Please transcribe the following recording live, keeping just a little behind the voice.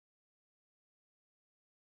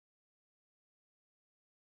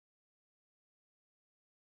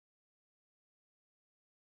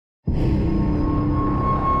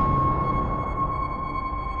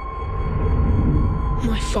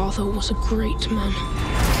father was a great man.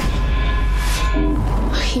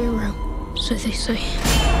 A hero, so they say.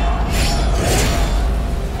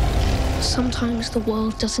 Sometimes the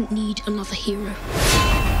world doesn't need another hero.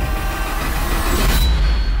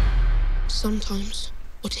 Sometimes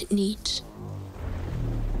what it needs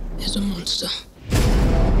is a monster.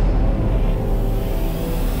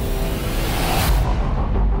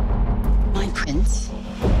 My prince.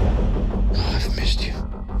 I've missed you.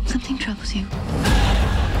 Something troubles you.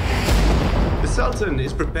 The Sultan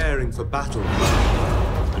is preparing for battle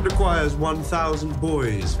and requires 1,000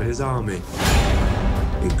 boys for his army,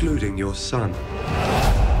 including your son.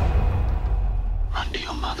 Run to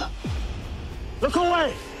your mother. Look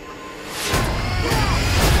away!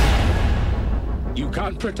 You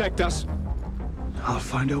can't protect us. I'll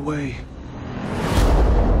find a way.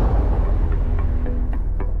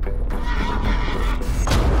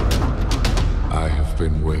 I have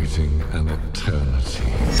been waiting an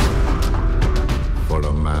eternity for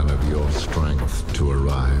a man of your strength to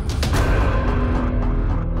arrive.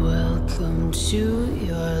 Welcome to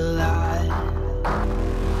your life.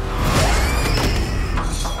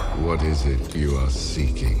 What is it you are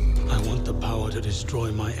seeking? I want the power to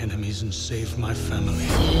destroy my enemies and save my family.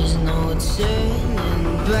 There's no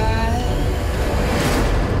turning back.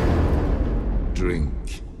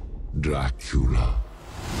 Drink, Dracula.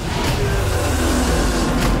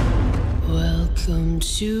 Welcome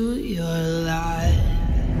to your life.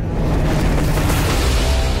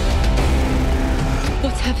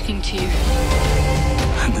 What's happening to you?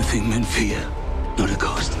 I'm the thing men fear. Not a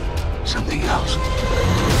ghost. Something else.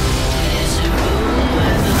 There's a room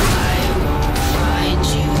where the light won't find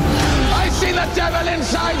you. I see the devil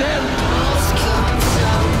inside him! Walls come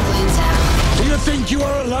tumbling down. Do you think you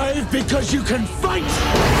are alive because you can fight?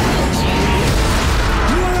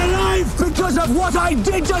 You are alive because of what I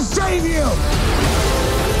did to save you!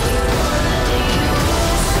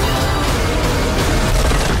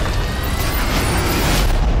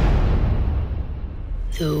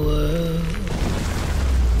 The world.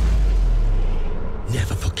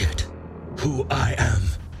 Never forget who I am.